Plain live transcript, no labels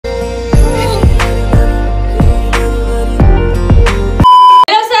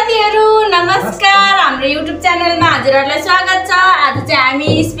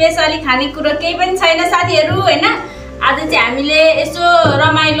खानेकुरा केही पनि छैन साथीहरू हैन। आज चाहिँ हामीले यसो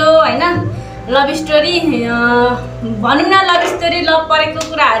रमाइलो हैन लभ स्टोरी भनौँ न लभ स्टोरी लभ परेको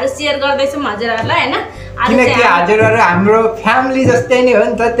कुराहरू सेयर गर्दैछौँ हजुरहरूलाई हैन। किनकि हजुरहरू हाम्रो फ्यामिली जस्तै नै हो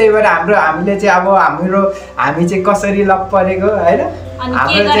नि त, त्यही भएर हामीले चाहिँ अब हामी चाहिँ कसरी लभ परेको हैन अनि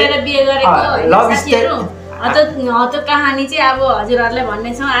के गरेर बिहे गरेको लभ स्टोरी हतो कहानी चाहिँ अब हजुरहरूलाई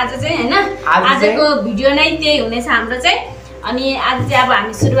भन्ने छौँ आज चाहिँ हैन। आजको भिडियो नै त्यही हुनेछ हाम्रो चाहिँ। अनि आज चाहिँ अब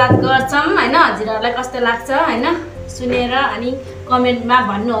हामी सुरुवात गर्छौँ हैन। हजुरहरूलाई कस्तो लाग्छ हैन सुनेर अनि कमेन्टमा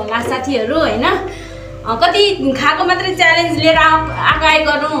भन्नु होला साथीहरू हैन। कति खाएको मात्रै च्यालेन्ज लिएर आगाइ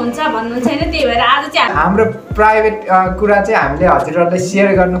गर्नुहुन्छ भन्नुहुन्छ हैन। त्यही भएर आज चाहिँ हाम्रो प्राइभेट कुरा चाहिँ हामीले हजुरहरूलाई सेयर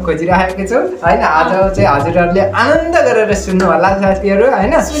गर्न खोजिरहेको छौँ हैन। आज चाहिँ हजुरहरूले आनन्द गरेर सुन्नु होला साथीहरू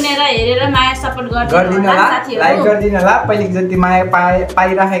हैन। सुनेर हेरेर माया सपोर्ट गरिदिनु होला, लाइक गरिदिनु होला। पहिलेको जति माया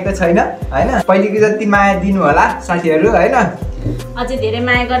पाइरहेको छैन हैन, पहिलेको जति माया दिनु होला साथीहरू हैन। अझै धेरै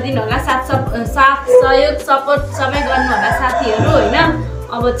माया गरिदिनु होला, साथ सहयोग सपोर्ट सबै गर्नु होला साथीहरू हैन।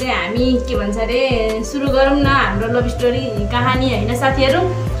 अब चाहिँ हामी के भन्छ अरे सुरु गरौँ न हाम्रो लभ स्टोरी कहानी हैन साथीहरू।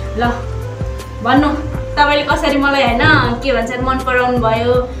 ल भन्नु तपाईँले कसरी मलाई हैन के भन्छ मन पराउनु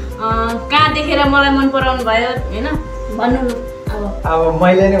भयो, कहाँ देखेर मलाई मन पराउनु भयो हैन भन्नु। अब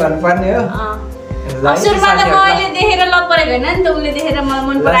मैले नै भन्नुपर्ने हो। सुरुमा त मैले देखेर लभ परेको हैन नि त, उसले देखेर मलाई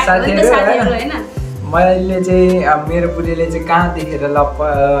मन पराएको हो नि त साथीहरू हैन। मैले चाहिँ मेरो बुढीले चाहिँ कहाँ देखेर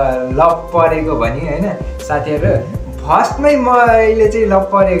लभ परेको भनी हैन साथीहरू। फर्स्टमै मैले चाहिँ लभ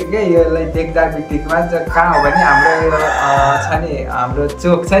परेको क्या यसलाई देख्दा बित्तिकैमा कहाँ हो भने हाम्रो छ नि हाम्रो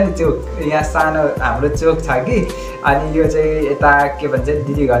चोक छ नि, चोक यहाँ सानो हाम्रो चोक छ कि। अनि यो चाहिँ यता के भन्छ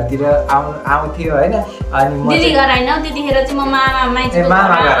दिदी घरतिर आउँथ्यो होइन। अनि दिदी घर होइन त्यतिखेर चाहिँ म माइतीको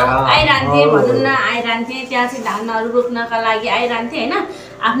घर आइरहन्थेँ भनौँ न, आइरहन्थेँ त्यहाँ चाहिँ धानहरू रोप्नका लागि आइरहन्थेँ होइन।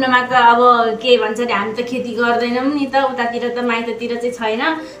 आफ्नोमा त अब के भन्छ अरे हामी त खेती गर्दैनौँ नि त, उतातिर त माइततिर चाहिँ छैन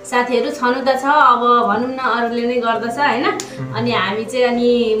साथीहरू। छनु त छ अब भनौँ न अरूले नै गर्दछ होइन। अनि हामी चाहिँ अनि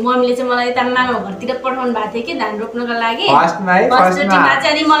मम्मीले चाहिँ मलाई यता मामा घरतिर पठाउनु भएको थियो कि धान रोप्नको लागि। फर्स्टमा चाहिँ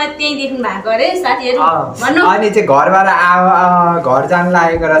अनि मलाई त्यहीँ देख्नु भएको अरे साथीहरू भन्नु। अनि चाहिँ घरबाट घर जान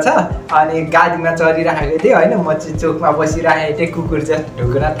लागेको रहेछ। अनि गाडीमा चढिराखेको थिएँ होइन, म चाहिँ चोकमा बसिराखेको थिएँ कुकुर चाहिँ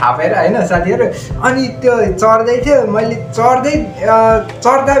ढुकुना थापेर होइन साथीहरू। अनि त्यो चढ्दै थियो, मैले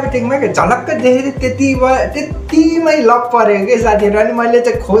चढ्दा बित्तिकैमा झलक्क देखेँ त्यतिमै लभ परेको कि साथीहरू। अनि मैले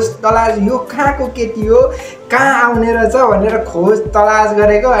चाहिँ खोज तलास यो कहाँको केटी हो, कहाँ आउने रहेछ भनेर खोज तलास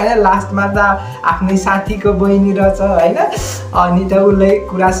गरेको होइन। लास्टमा त आफ्नै साथीको बहिनी रहेछ होइन। अनि त उसले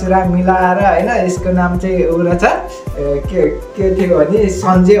कुरासुरा मिलाएर होइन यसको नाम चाहिँ ऊ रहेछ के थियो भने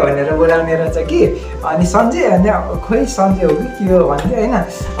सञ्जय भनेर बोलाउने रहेछ कि। अनि सञ्जय भने खोइ सञ्जय हो कि के हो भन्थ्यो होइन।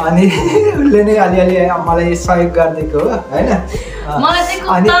 अनि उसले नै अलिअलि मलाई सहयोग गरिदिएको हो होइन। मलाई चाहिँ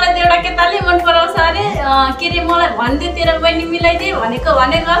कुत्तालाई एउटा केटाले मन पराउँछ अरे के अरे मलाई भन्थ्यो तेरो बहिनी मिलाइदिए भनेको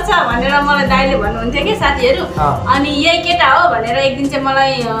भने गर्छ भनेर मलाई दाइले भन्नुहुन्थ्यो कि साथीहरू। अनि यही केटा हो भनेर एक दिन चाहिँ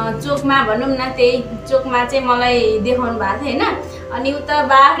मलाई चोकमा भनौँ न त्यही चोकमा चाहिँ मलाई देखाउनु भएको थियो होइन। अनि उता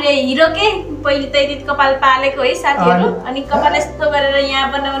बाफ्रे हिरो के पहिले त्यही कपाल पालेको है साथीहरू। अनि कपाल यस्तो गरेर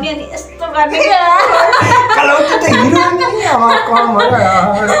यहाँ बनाउने अनि यस्तो गर्ने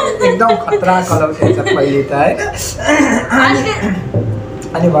एकदम खतरा कलौटे छ पहिले त होइन।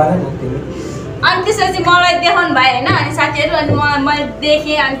 अनि भन न तिमी। अनि त्यसपछि मलाई देखाउनु भयो होइन। अनि साथीहरू अनि मैले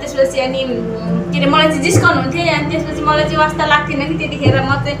देखेँ। अनि त्यसपछि अनि के अरे मलाई चाहिँ जिस्काउनु हुन्थ्यो। अनि त्यसपछि मलाई चाहिँ वास्ता लाग्थेन कि त्यतिखेर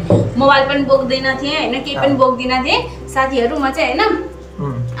म चाहिँ मोबाइल पनि बोक्दैन थिएँ होइन, केही पनि बोक्दिनँ थिएँ साथीहरू म चाहिँ होइन।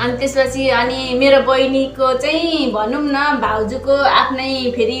 अनि त्यसपछि अनि मेरो बहिनीको चाहिँ भनौँ न भाउजूको आफ्नै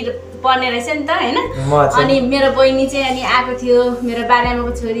फेरि पर्ने रहेछ नि त होइन। अनि मेरो बहिनी चाहिँ अनि आएको थियो मेरो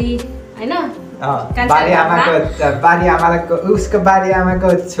बारेआमाको छोरी होइन। बारी आमाको उसको बारी आमाको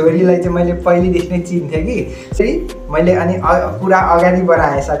छोरीलाई चाहिँ मैले पहिलेदेखि नै चिन्थेँ कि मैले। अनि पुरा अगाडि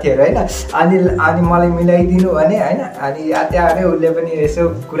बढाएँ साथीहरू होइन। अनि मलाई मिलाइदिनु भने होइन। अनि त्यहाँ उसले पनि यसो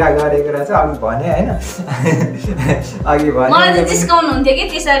कुरा गरेको रहेछ अघि भने होइन। अघि भने मलाई चाहिँ जिस्काउनु हुन्थ्यो कि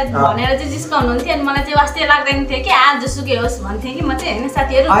त्यसरी भनेर चाहिँ जिस्काउनु हुन्थ्यो। अनि मलाई चाहिँ वास्तै लाग्दैन थियो कि आज जोसुकै होस् भन्थेँ कि म चाहिँ होइन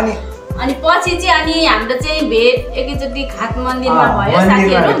साथीहरू। अनि पछि चाहिँ अनि हाम्रो चाहिँ भेट एकैचोटि घाट मन्दिरमा भयो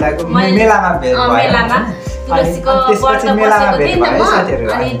साथीहरू। मेलामा तुलसीको व्रत बसेको थिएँ नि त म।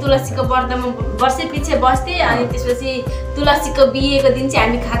 अनि तुलसीको व्रतमा वर्षै पछि बस्थेँ। अनि त्यसपछि तुलसीको बिहेको दिन चाहिँ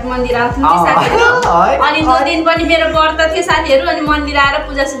हामी घाट मन्दिर आउँथ्यौँ कि साथीहरू। अनि त्यो दिन पनि मेरो व्रत थियो साथीहरू। अनि मन्दिर आएर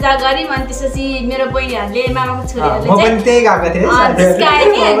पूजासुजा गऱ्यौँ। अनि त्यसपछि मेरो बहिनीहरूले मामाको छोरीहरूले चाहिँ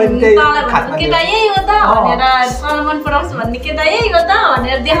केटा यही हो त भनेर तल मन पराउँछु भन्ने केटा यही हो त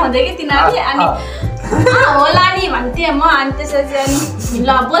भनेर देखाउँदै कि तिनीहरूले। अनि होला नि भन्थेँ म। अनि त्यसपछि अनि ल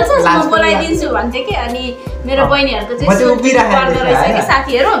बोल्छस् म बोलाइदिन्छु भन्थेँ कि। अनि मेरो बहिनीहरूको चाहिँ पर्दो रहेछ कि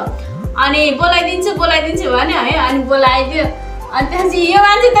साथीहरू। अनि बोलाइदिन्छु भन्यो है। अनि बोलाइदियो। अनि त्यसपछि यो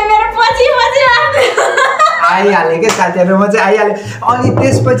मान्छे त मेरो पछि आइहाल्यो क्या साथीहरू, म चाहिँ आइहालेँ। अनि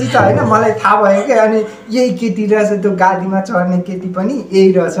त्यसपछि त होइन मलाई थाहा भयो क्या, अनि यही केटी रहेछ त्यो गाडीमा चढ्ने केटी पनि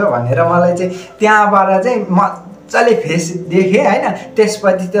यही रहेछ भनेर मलाई चाहिँ त्यहाँबाट चाहिँ मजाले फेस देखेँ होइन।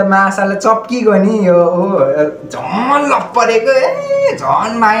 त्यसपछि त माछालाई चप्किगयो नि यो झन् लपरेको,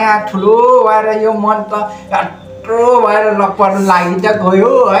 झन् माया ठुलो भएर यो मन त यत्रो भएर लपर्नु लागि त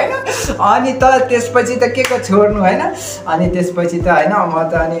गयो होइन। अनि त त्यसपछि त के को छोड्नु होइन। अनि त्यसपछि त होइन म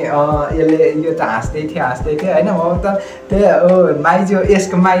त अनि यसले यो त हाँस्दै थियो होइन। म त त्यो माइजू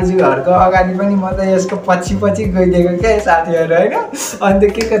यसको माइजूहरूको अगाडि पनि म त यसको पछि गइदिएको क्या साथीहरू होइन। अनि त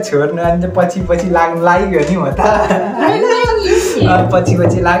के को छोड्नु, अनि त पछि लाग्यो नि म त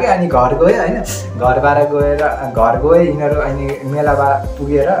पछि लाग्यो। अनि घर गयो होइन, घर गयो यिनीहरू। अनि मेलामा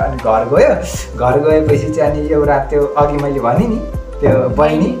पुगेर अनि घर गएपछि चाहिँ अनि एउटा त्यो अघि मैले भने नि त्यो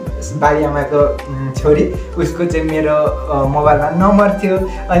बहिनी बारी आमाको छोरी, उसको चाहिँ मेरो मोबाइलमा नम्बर थियो।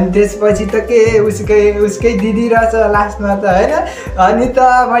 अनि त्यसपछि त के उसकै दिदी रहेछ लास्टमा त होइन। अनि त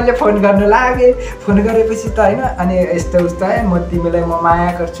मैले फोन गर्नु लागेँ, फोन गरेपछि त होइन अनि यस्तो उस्तो है, म तिमीलाई म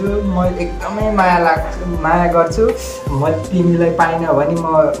माया गर्छु, म एकदमै माया गर्छु, म तिमीलाई पाइनँ भने म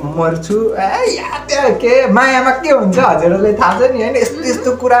मर्छु। याद के मायामा के हुन्छ हजुरहरूलाई थाहा छ नि होइन। यस्तो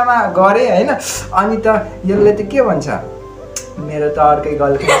कुरामा गरेँ होइन। अनि त यसले त के भन्छ, मेरो त अर्कै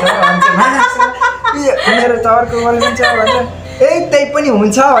गर्लफ्रेन्ड छ भन्छ, मेरो त अर्को गर्लफ्रेन्ड छ भन्छ, त्यही पनि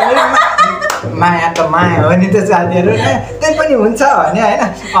हुन्छ भनेर माया त माया हो नि त साथीहरू, त्यही पनि हुन्छ भने होइन।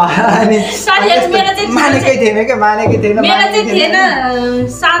 अनि मानेकै थिएन क्या, मानेकै थिएन। मेरो चाहिँ थिएन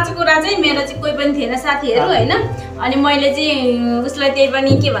साँचो कुरा चाहिँ, मेरो चाहिँ कोही पनि थिएन साथीहरू होइन। अनि मैले चाहिँ उसलाई त्यही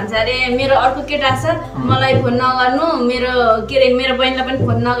पनि के भन्छ अरे, मेरो अर्को केटा छ मलाई फोन नगर्नु, मेरो के अरे मेरो बहिनीलाई पनि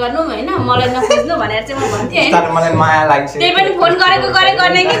फोन नगर्नु होइन, मलाई नखोज्नु भनेर चाहिँ म भन्थेँ होइन। मलाई माया लाग्छ त्यही पनि फोन गरेको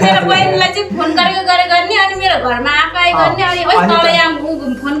गर्ने कि मेरो बहिनीलाई चाहिँ फोन गरेको गर्ने, अनि मेरो घरमा आए गर्ने, अनि तल यहाँ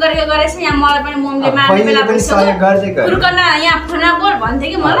फोन गरेको गरेछ यहाँ मलाई पनि मम्मीले मार्ने बेला फुर्कन यहाँ फोन बोल भन्थ्यो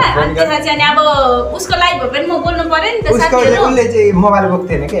कि मलाई। अनि त्यसलाई चाहिँ अब उसको लागि भए पनि म बोल्नु पर्यो नि त साथीहरू। उसले चाहिँ मोबाइल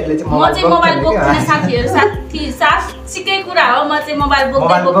बोक्थेन कि, यसले चाहिँ म चाहिँ मोबाइल बोक्दिनँ साथीहरू, साँच्चीकै कुरा हो, म चाहिँ मोबाइल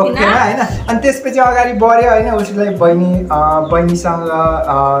बोक्दिनँ होइन। अनि त्यसपछि अगाडि बढ्यो होइन। उसलाई बहिनीसँग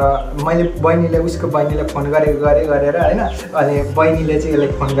मैले उसको बहिनीलाई फोन गरेर होइन। अनि बहिनीले चाहिँ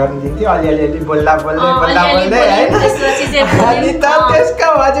यसलाई फोन गर्नु दिन्थ्यो, अलिअलि बोल्दा बोल्दै होइन। अनि त त्यसको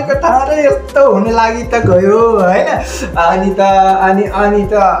बाजेको थाहा यस्तो हुन लागि त गयो होइन। अनि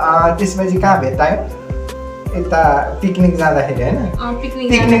त त्यसपछि कहाँ भेट्टायो, यता पिकनिक जाँदाखेरि होइन।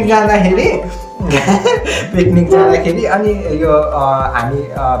 पिकनिक जाँदाखेरि अनि यो हामी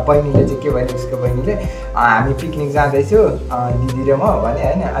बहिनीले चाहिँ के भन्यो, उसको बहिनीले हामी पिकनिक जाँदैछु दिदी र म भने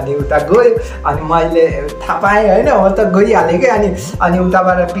होइन। अनि उता गयो, अनि मैले थाहा पाएँ होइन, म त गइहालेँ क्या। अनि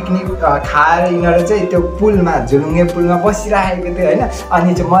उताबाट पिकनिक खाएर यिनीहरू चाहिँ त्यो पुलमा झुलुङ्गे पुलमा बसिरहेको थियो होइन। अनि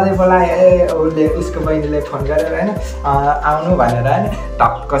चाहिँ मलाई बोलाए उसले, उसको बहिनीले फोन गरेर होइन आउनु भनेर होइन।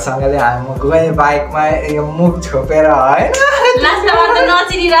 टक्कसँगले म गएँ बाइकमा, यो मुख छोपेर होइन।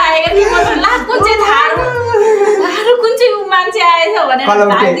 कुन चाहिँ मान्छे आएछ भनेर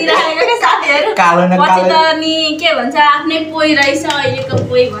भागिदिरहेको क्या साथीहरू। पछि त अनि के भन्छ आफ्नै पोइ रहेछ अहिलेको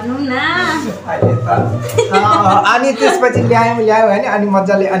पोइ भनौँ न। अनि त्यसपछि ल्यायौँ होइन। अनि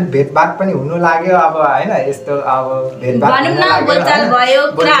मजाले अनि भेटभाट पनि हुनु लाग्यो अब होइन। यस्तो अब भेटभाट भनौँ न, बोलचाल भयो,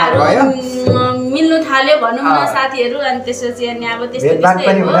 कुराहरू मिल्नु थाल्यो भनौँ न साथीहरू। अनि त्यसपछि अनि अब त्यस्तो भेटभाट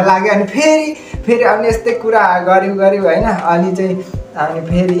पनि हुन लाग्यो। अनि फेरि अनि यस्तै कुरा गऱ्यौँ होइन। अनि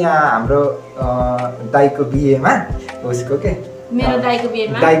फेरि यहाँ हाम्रो दाइको बिहेमा उसको के मेरो दाइको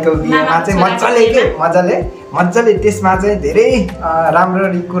बिहेमा चाहिँ मजाले त्यसमा चाहिँ धेरै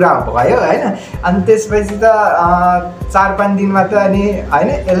राम्ररी कुरा भयो होइन। अनि त्यसपछि त 4-5 दिनमा त अनि होइन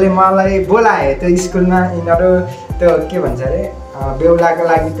यसले मलाई बोलायो त्यो स्कुलमा। यिनीहरू त्यो के भन्छ अरे बेहुलाको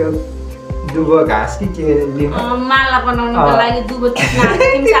लागि त्यो दुबो घाँस कि के लिनु माला बनाउनको लागि दुबो टिप्न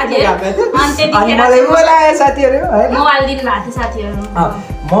साथीहरू। अनि त्यतिखेर मलाई बोलायो साथीहरू हैन, मोबाइल दिनु भएको थियो साथीहरू।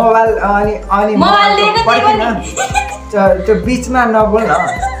 मोबाइल अनि मोबाइल दिएको त्यो बिचमा नबोल न।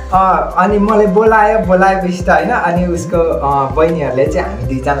 अनि मलाई बोलाएपछि त होइन। अनि उसको बहिनीहरूले चाहिँ हामी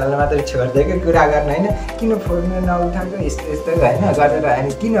दुईजनालाई मात्रै छोडिदिएको कुरा गर्नु होइन। किन फोन नउठाएको यस्तो होइन गरेर,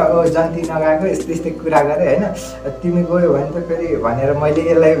 अनि किन जन्ती नगएको यस्तो कुरा गरेँ होइन। तिमी गयो भने त फेरि भनेर मैले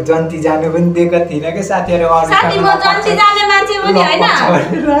यसलाई जन्ती जानु पनि दिएको थिइनँ क्या साथीहरू। साथी म जन्ती जाने मान्छे पनि होइन,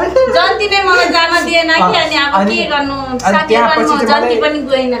 जन्ती नै मलाई जान दिएन कि। अनि अब के गर्नु साथीहरू, म जन्ती पनि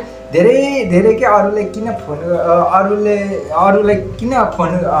गएन। धेरै के अरूले किन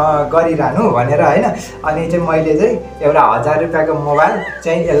फोन गरिरहनु भनेर होइन। अनि चाहिँ मैले चाहिँ एउटा 1000 रुपियाँको मोबाइल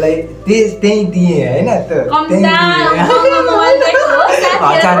चाहिँ यसलाई त्यहीँ दिएँ होइन।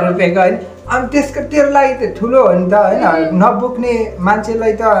 1000 रुपियाँको होइन। अनि त्यसको तेरो लागि त ठुलो हो नि त होइन नबोक्ने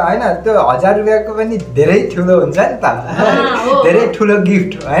मान्छेलाई त होइन त्यो 1000 रुपियाँको पनि धेरै ठुलो हुन्छ नि त धेरै ठुलो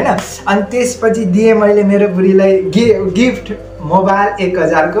गिफ्ट होइन अनि त्यसपछि दिएँ मैले मेरो बुढीलाई गिफ्ट मोबाइल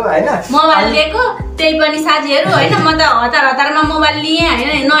 1000 को होइन मोबाइल दिएको त्यही पनि साथीहरू होइन म त हतारमा मोबाइल लिएँ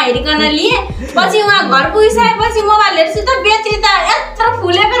होइन नहेरिकन लिएँ पछि उहाँ घर पुगिसकेपछि मोबाइल हेर्छु त ब्याट्री त यत्रो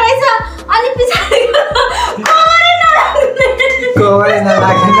फुलेको रहेछ अनि पछाडि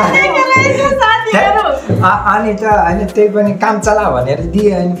अनि त होइन त्यही पनि काम चला भनेर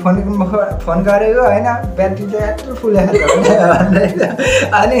दिएँ अनि फोन गरेको होइन ब्याट्री त यत्रो फुलेको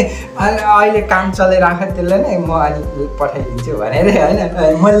अनि अहिले काम चलाइराख त्यसलाई नै म अनि पठाइदिन्छु भनेर होइन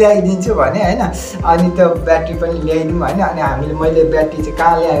म ल्याइदिन्छु भने होइन अनि त ब्याट्री पनि ल्याइदिउँ होइन अनि मैले ब्याट्री चाहिँ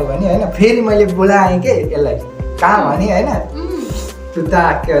कहाँ ल्यायो भने होइन फेरि मैले बोलाएँ के यसलाई कहाँ भने होइन तुता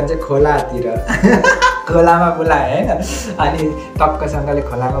के भन्छ खोलातिर खोलामा बोलाएँ होइन अनि टक्कसँगले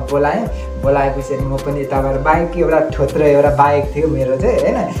खोलामा बोलाएपछि म पनि यताबाट बाइक एउटा बाइक थियो मेरो चाहिँ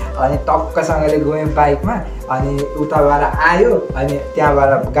होइन अनि टक्कसँगले गयौँ बाइकमा अनि उताबाट आयो अनि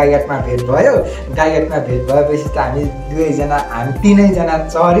त्यहाँबाट गाईघाटमा भेट भएपछि त हामी तीनैजना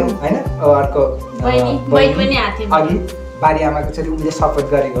चढ्यौँ होइन अर्को अघि बारी आमाको छोरी उसले सपोर्ट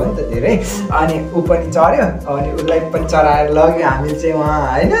गरेको हो नि त धेरै अनि ऊ पनि चढ्यो अनि उसलाई पनि चढाएर लग्यो हामी चाहिँ उहाँ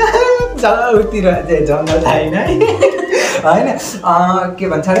होइन उतिर चाहिँ जङ्गल छैन होइन के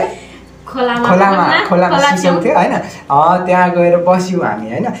भन्छ अरे खोलामा सिस्यौँ थियो होइन त्यहाँ गएर बस्यौँ हामी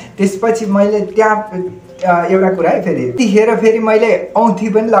होइन त्यसपछि मैले त्यहाँ एउटा कुरा है फेरि मैले औँठी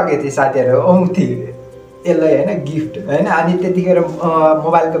पनि लगेको थिएँ साथीहरू औँठी यसलाई होइन गिफ्ट होइन अनि त्यतिखेर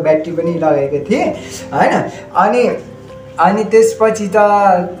मोबाइलको ब्याट्री पनि लगेको थिएँ होइन अनि त्यसपछि त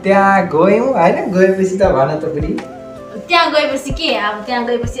त्यहाँ गयौँ होइन गएपछि त भन त बुढी त्यहाँ गएपछि के अब त्यहाँ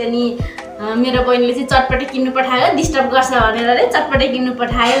गएपछि अनि मेरो बहिनीले चाहिँ चटपटे किन्नु पठायो डिस्टर्ब गर्छ भनेर अरे चटपटे किन्नु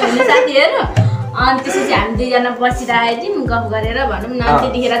पठायो भने साथीहरू अनि त्यसपछि हामी दुईजना बसिरहेको थियौँ गफ गरेर भनौँ न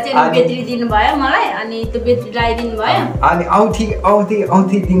त्यतिखेर चाहिँ बेत्री दिनुभयो मलाई अनि त्यो बेत्री लगाइदिनु भयो अनि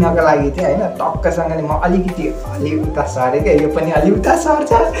औँठी दिनको लागि चाहिँ होइन टक्कसँगले म अलिकति अलि उता सरेँ क्या यो पनि अलि उता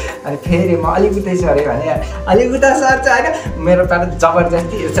सर्छ अनि फेरि म अलिक उतै सरेँ भने अलिक उता सर्छ होइन मेरो पाट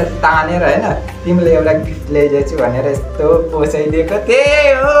जबरजस्ती यसरी तानेर होइन तिमीले एउटा गिफ्ट ल्याइदिएछु भनेर यस्तो पोसाइदिएको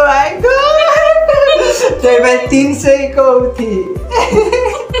थिएँ हो आइगो त्यही भएर 300 को औँठी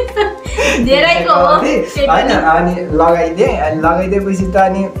धेरैको हो होइन अनि लगाइदिएपछि त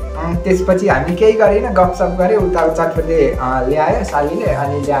अनि त्यसपछि हामी केही गरेन गफसफ गऱ्यो उता चटपटे ल्यायो सालीले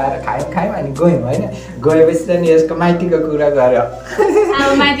अनि ल्याएर खायौँ अनि गयौँ होइन गएपछि त नि यसको माइतीको कुरा गर्यो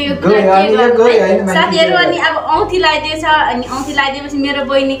साथीहरू अनि अब औँठी लगाइदिएछ अनि औँठी लगाइदिएपछि मेरो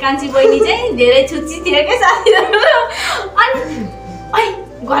बहिनी कान्छी बहिनी चाहिँ धेरै छुच्ची थियो क्या साथीहरू अनि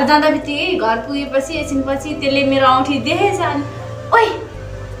घर जाँदा बित्तिकै घर पुगेपछि एकछिनपछि त्यसले मेरो औँठी देखेछ अनि ओइ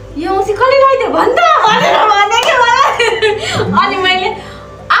यो औँठी कसले लगाइदियो भन् त भनेर भने कि मलाई अनि मैले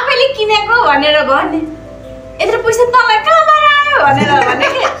आफैले किनेको भनेर भने यत्रो पैसा तँलाई कहाँबाट आयो भनेर भने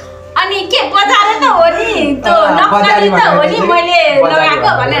कि अनि के बजार त हो नि त्यो नक्कली त हो नि मैले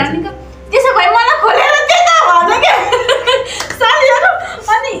लगाएको भनेर त्यसो भए मलाई खोलेर दे त भने के साथीहरू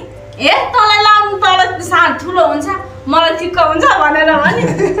अनि हे तँलाई लाउनु तँलाई सानो ठुलो हुन्छ मलाई ठिक्क हुन्छ भनेर भने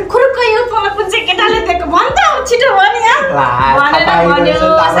खुरुक्क यो तँलाई कुन चाहिँ केटाले दिएको भन् त छिटो भने भनेर भन्यो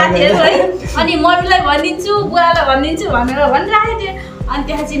साथीहरू है अनि मम्मीलाई भनिदिन्छु बुवालाई भनिदिन्छु भनेर भनिराखेको थियो अनि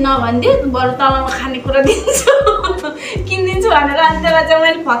त्यहाँ चाहिँ नभनिदियो बरु तँलाई म खानेकुरा दिन्छु किनिदिन्छु भनेर अनि त्यसलाई चाहिँ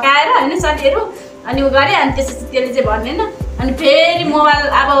मैले फकाएर होइन साथीहरू अनि उ गरेँ अनि त्यसपछि त्यसले चाहिँ भनेन अनि फेरि मोबाइल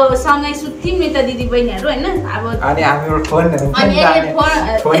अब सँगै सुत्थ्यौँ नि त दिदी बहिनीहरू होइन अब अनि हाम्रो फोन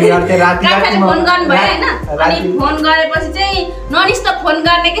फोन गर्नु भयो होइन अनि फोन गरेपछि चाहिँ ननिस्ता फोन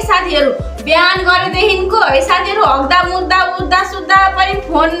गर्ने के साथीहरू बिहान गरेदेखिको है साथीहरू हग्दा मुद्दा उद्दा सुत्दा पनि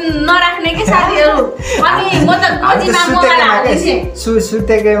फोन नराख्ने के साथीहरू अनि म त गोजीमा मोबाइल हाल्दैछु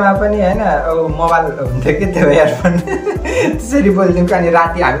सुतेकैमा पनि होइन मोबाइल हुन्थ्यो कि त्यो इयरफोन त्यसरी बोल्थ्यौँ अनि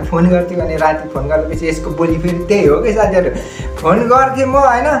राति हामी फोन गर्थ्यौँ अनि राति फोन गरेपछि यसको बोली फेरि त्यही हो कि साथीहरू फोन गर्थेँ म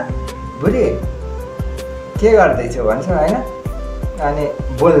होइन बुढी के गर्दैछौ भन्छ होइन अनि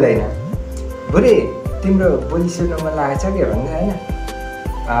बोल्दैन बुढी तिम्रो बोली सुन्नु मन लागेको छ कि भन्छ होइन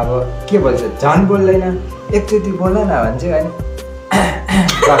अब के बोल्छ झन् बोल्दैन एकचोटि बोल न भन्छ होइन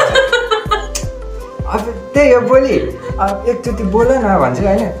गर्छ अब त्यही हो बोली अब एकचोटि बोल न भन्छ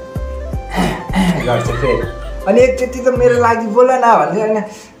होइन गर्छ फेरि अनि एकचोटि त मेरो लागि बोल न भन्छ होइन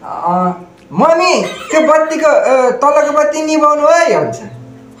मम्मी त्यो बत्तीको तलको बत्ती निभाउनु है भन्छ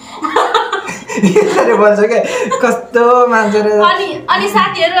यसरी भन्छ के कस्तो मान्छे रे अनि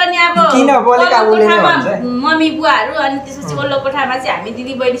साथीहरू अनि अब किन बोलेका बोलेन भन्छ मम्मी बुवाहरू अनि त्यसपछि वल्लो कोठामा चाहिँ हामी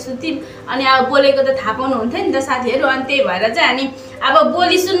दिदी बहिनी सुत्यौँ अनि अब बोलेको त थाहा पाउनुहुन्थ्यो नि त साथीहरू अनि त्यही भएर चाहिँ अनि अब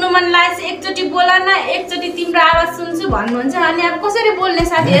बोली सुन्नु मन लागेपछि एकचोटि बोल न एकचोटि तिम्रो आवाज सुन्छु भन्नुहुन्छ अनि अब कसरी बोल्ने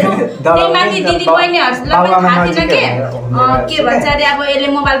साथीहरू त्यही माथि दिदी बहिनीहरूलाई पनि थाहा थिएन के भन्छ अरे अब यसले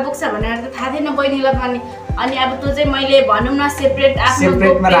मोबाइल बोक्छ भनेर त थाहा थिएन बहिनीलाई पनि अनि अब त्यो चाहिँ मैले भनौँ न सेपरेट आफ्नो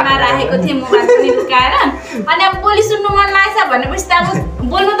गोप्यमा राखेको थिएँ मोबाइल पनि लुकाएर अनि अब बोली सुन्नु मन लागेछ भनेपछि त अब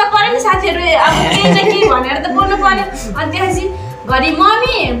बोल्नु त पर्यो नि साथीहरू अब केही न केही भनेर त बोल्नु पर्यो अनि त्यसपछि घरि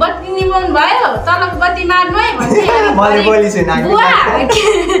मम्मी बत्ती निभाउनु भयो तलको बत्ती मार्नु है भन्छ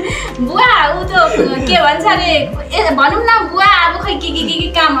बुवा ऊ त्यो के भन्छ अरे भनौँ न बुवा अब खै के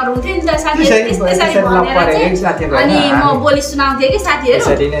कामहरू हुन्थ्यो नि त साथीहरू त्यसरी भनेर चाहिँ अनि म बोली सुनाउँथेँ कि साथीहरू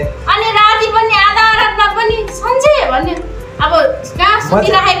अनि राति पनि आधा रातमा पनि सन्चै भन्ने अब कहाँ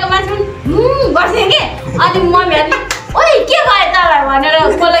सुतिराखेको मान्छे पनि गर्थेँ कि अनि मम्मीहरूले ओइ के भयो तँलाई भनेर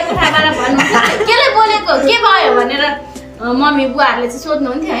बोलेको कोठाबाट भन्नुहुन्छ केले बोलेको के भयो भनेर मम्मी बुवाहरूले चाहिँ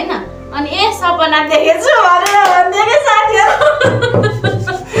सोध्नुहुन्थ्यो होइन अनि ए सपना देखेछु भनेर भन्थ्यो कि साथीहरू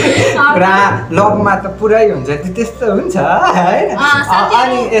पुरा लभमा त पुरै हुन्छ त्यस्तो हुन्छ होइन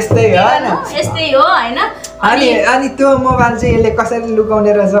अनि यस्तै हो होइन अनि त्यो मोबाइल चाहिँ यसले कसरी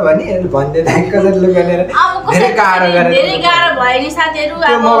लुकाउने रहेछ भने भन्दै कसरी लुकाउने धेरै गाह्रो भयो नि साथीहरू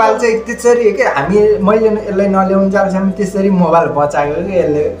त्यो मोबाइल चाहिँ त्यसरी के हामी मैले यसलाई नल्याउनु जान्सम्म त्यसरी मोबाइल बचाएको कि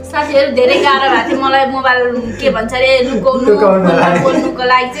यसले साथीहरू धेरै गाह्रो भएको थियो मलाई मोबाइल के भन्छ अरे बोल्नुको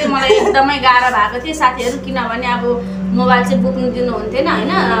लागि चाहिँ मलाई एकदमै गाह्रो भएको थियो साथीहरू किनभने अब मोबाइल चाहिँ बोक्नु दिनुहुन्थेन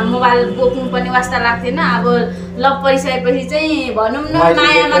होइन मोबाइल बोक्नु पनि वास्ता लाग्थेन अब लभ परिसकेपछि चाहिँ भनौँ न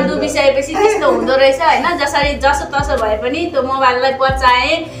मायामा डुबिसकेपछि त्यस्तो हुँदो रहेछ होइन जसरी जसो तसो भए पनि त्यो मोबाइललाई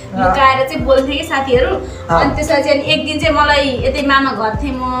बचाएँ लुकाएर चाहिँ बोल्थेँ कि साथीहरू अनि त्यसपछि अनि एक दिन चाहिँ मलाई यतै मामा घर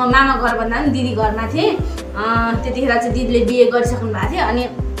थिएँ म मामा घर भन्दा पनि दिदी घरमा थिएँ त्यतिखेर चाहिँ दिदीले बिहे गरिसक्नु भएको थियो अनि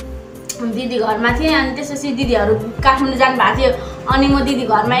दिदी घरमा थिएँ अनि त्यसपछि दिदीहरू काठमाडौँ जानुभएको थियो अनि म दिदी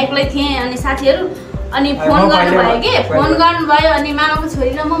घरमा एक्लै थिएँ अनि साथीहरू अनि फोन गर्नुभयो कि फोन गर्नुभयो अनि मामाको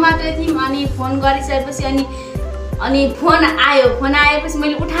छोरी र म मात्रै थियौँ अनि फोन गरिसकेपछि अनि फोन आएपछि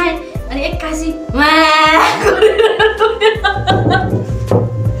मैले उठाएँ अनि एक्कासी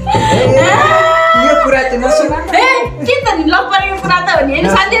यो कुरा चाहिँ नसुना के त नि लभ परेको कुरा त हो नि होइन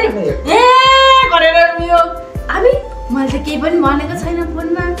साथीहरू गरेर यो हामी मैले त केही पनि भनेको छैन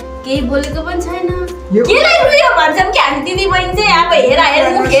फोनमा केही बोलेको पनि छैन केलाई रुयो भन्छौँ कि हामी दिदी बहिनी चाहिँ अब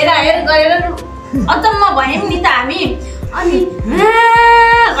हेर गरेर अचम्म भयौँ नि त हामी अनि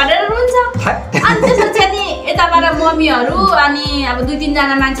भनेर रुन्छ अनि त्यसपछि अनि यताबाट मम्मीहरू अनि अब 2-3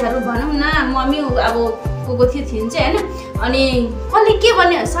 जना मान्छेहरू भनौँ न मम्मी अब को थिइन् चाहिँ होइन अनि कसले के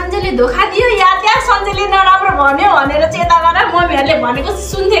भन्यो सन्जयले धोका दियो या त्यहाँ सन्जयले नराम्रो भन्यो भनेर चाहिँ यताबाट मम्मीहरूले भनेको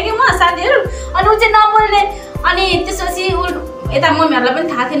सुन्थेँ कि म साथीहरू अनि ऊ चाहिँ नबोल्ने अनि त्यसपछि यता मम्मीहरूलाई पनि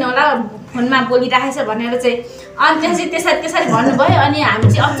थाहा थिएन होला फोनमा बोलिराखेछ भनेर चाहिँ अनि त्यसरी भन्नुभयो अनि हामी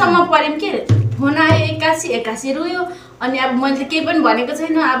चाहिँ अचम्म पऱ्यौँ के फोन आयो एक्कासी रुयो अनि अब मैले केही पनि भनेको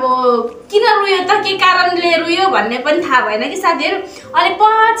छैन अब किन रुयो त के कारणले रुयो भन्ने पनि थाहा भएन कि साथीहरू अनि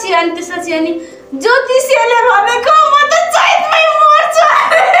पछि अनि त्यसपछि अनि ज्योतिषीले भनेको म त चैतमै मर्छु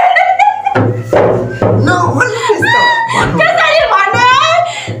त्यसरी भन्यो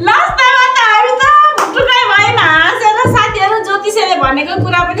लास्टमा त हामी त भुटुकै भयौँ हाँसेर साथीहरू ज्योतिषीले भनेको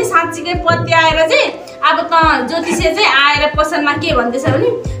कुरा पनि साँच्चीकै पत्ती आएर चाहिँ अब त ज्योतिषी चाहिँ आएर पसलमा के भन्दैछ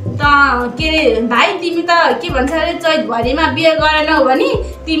भने त के अरे भाइ तिमी त के भन्छ अरे चैतभरिमा बिहे गरेनौ भने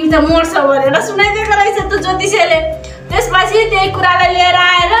तिमी त मर्छौ भनेर सुनाइदिएको रहेछ त ज्योतिषीले त्यसपछि त्यही कुरालाई लिएर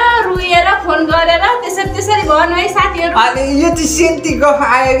आएर रुएर फोन गरेर त्यसरी भन्नु है साथीहरू अनि यो चाहिँ सेन्टी गफ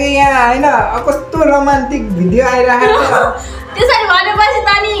आयो कि यहाँ होइन कस्तो रोमान्टिक भिडियो आइरहेको छ त्यसरी भनेपछि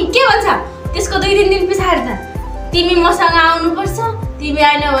त अनि के भन्छ त्यसको 2-3 दिन पछाडि त तिमी मसँग आउनुपर्छ तिमी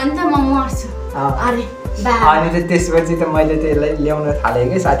आएन भने त म मर्छु अरे अनि चाहिँ त्यसपछि त मैले त्यसलाई ल्याउन थालेँ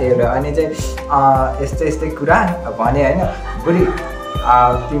कि साथीहरू अनि चाहिँ यस्तै कुरा भने होइन बुढी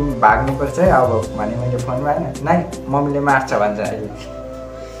तिमी भाग्नुपर्छ है अब भने मैले फोनमा होइन नाइ मम्मीले मार्छ भन्छ अहिले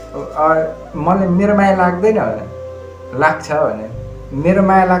मलाई मेरो माया लाग्दैन लाग्छ भने मेरो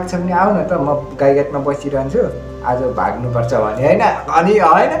माया लाग्छ भने आऊ न त म गाईघाटमा बसिरहन्छु आज भाग्नुपर्छ भने होइन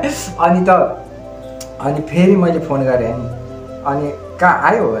अनि फेरि मैले फोन गरेँ अनि कहाँ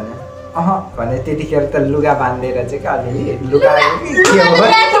आयो भने भने त्यतिखेर त लुगा बाँधेर चाहिँ क्या अलिअलि लुगा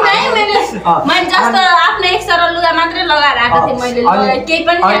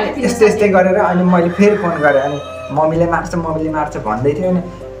यस्तै गरेर अनि मैले फेरि फोन गरेँ अनि मम्मीले मार्छ भन्दै थियो अनि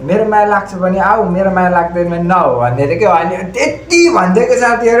मेरो माया लाग्छ भने आऊ, मेरो माया लाग्दैन भने नआऊ भन्दै थियो क्या। अनि त्यति भनिदिएको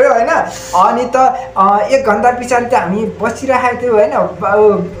साथीहरू होइन। अनि त 1 घन्टा पछाडि त हामी बसिरहेको थियौँ होइन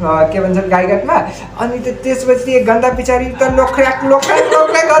के भन्छ गाईघाटमा। अनि त त्यसपछि 1 घन्टा पछाडि त लोख्राक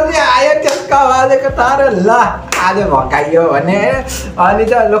गर्दै आयो त्यसको आवाजको तर ल आज भकाइयो भने। अनि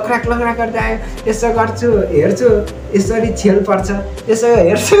त लोख्राक गर्दै आयो, यसो गर्छु हेर्छु यसरी छेल पर्छ, यसो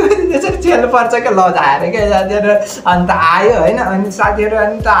हेर्छु यसरी छेल पर्छ क्या ल आएर क्या साथीहरू। अन्त आयो होइन। अनि साथीहरू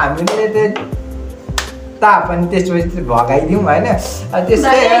अनि त हामीले पनि त्यसपछि भगाइदिउँ होइन।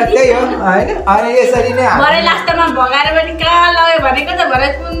 त्यस्तै त्यही हो होइन। अनि यसरी नै भरे लास्टमा भगाएर पनि कहाँ लग्यो भनेको त भरे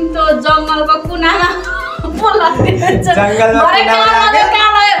कुन त्यो जङ्गलको कुनामा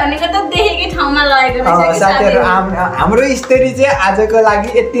भनेको त देखेकै ठाउँमा लगेको रहेछ। साथीहरू हाम्रो स्टोरी चाहिँ आजको लागि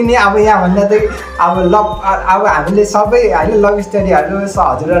यति नै। अब यहाँभन्दा चाहिँ अब हामीले सबै होइन लभ स्टोरीहरू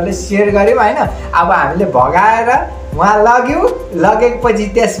हजुरहरूले सेयर गऱ्यौँ होइन। अब हामीले भगाएर उहाँ लगेपछि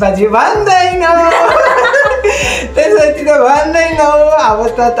त्यसपछि भन्दैनौँ त्यसपछि त भन्दैनौँ। अब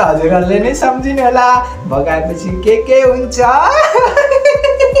त हजुरहरूले नै सम्झिनु होला भगाएपछि के हुन्छ।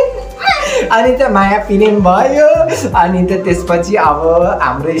 अनि त माया प्रेम भयो। अनि त त्यसपछि अब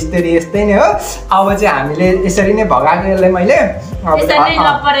हाम्रो स्टोरी यस्तै नै हो। अब चाहिँ हामीले यसरी नै भगाएकोलाई मैले खाली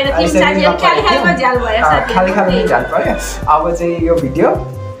झ्याल पर्यो। अब चाहिँ यो भिडियो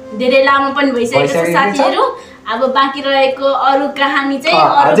धेरै लामो पनि भइसकेको छ साथीहरू। अब बाँकी रहेको अरू कहानी चाहिँ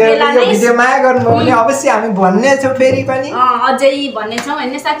अरू बेला नै भिडियो माया गर्नुभयो भने अवश्य हामी भन्ने छौँ फेरि पनि अझै भन्ने छौँ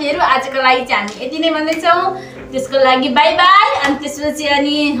होइन साथीहरू। आजको लागि चाहिँ हामी यति नै भन्दैछौँ। त्यसको लागि बाई बाई। अनि त्यसपछि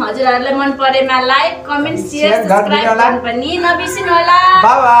अनि हजुरहरूलाई मन परेमा लाइक कमेन्ट सेयर सब्सक्राइब गर्नु पनि नबिर्सिनु होला।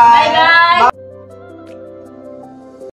 By by.